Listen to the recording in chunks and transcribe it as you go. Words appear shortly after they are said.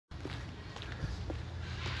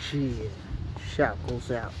Shit. Shout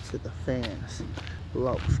goes out to the fans.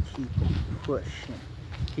 LOCS keep on pushing.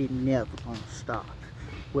 He never gonna stop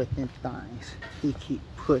within things. He keep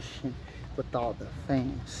pushing with all the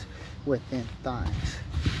fans within things.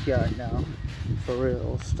 Yeah, no, for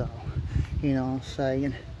real though. You know what I'm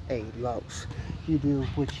saying? Hey, LOCS, you do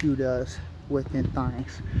what you does within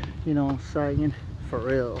things. You know what I'm saying? For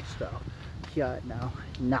real though. Yeah, no,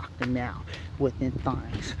 knock them out within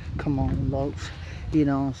things. Come on, LOCS. You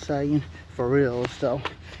know what I'm saying? For real though.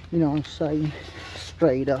 You know what I'm saying?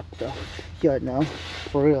 Straight up though. Yeah, no,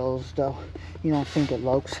 for real though. You don't think of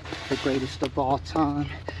LOCS, the greatest of all time.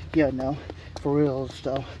 Yeah, no, for real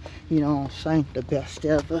though. You know what I'm saying? The best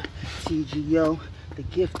ever. TGO, the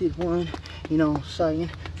gifted one. You know what I'm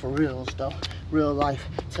saying? For real though. Real life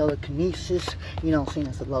telekinesis. You know what I'm saying?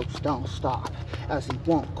 As the LOCS don't stop. As he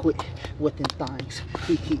won't quit within things.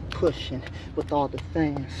 He keep pushing with all the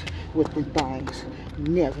fans within things.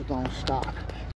 Never gonna stop.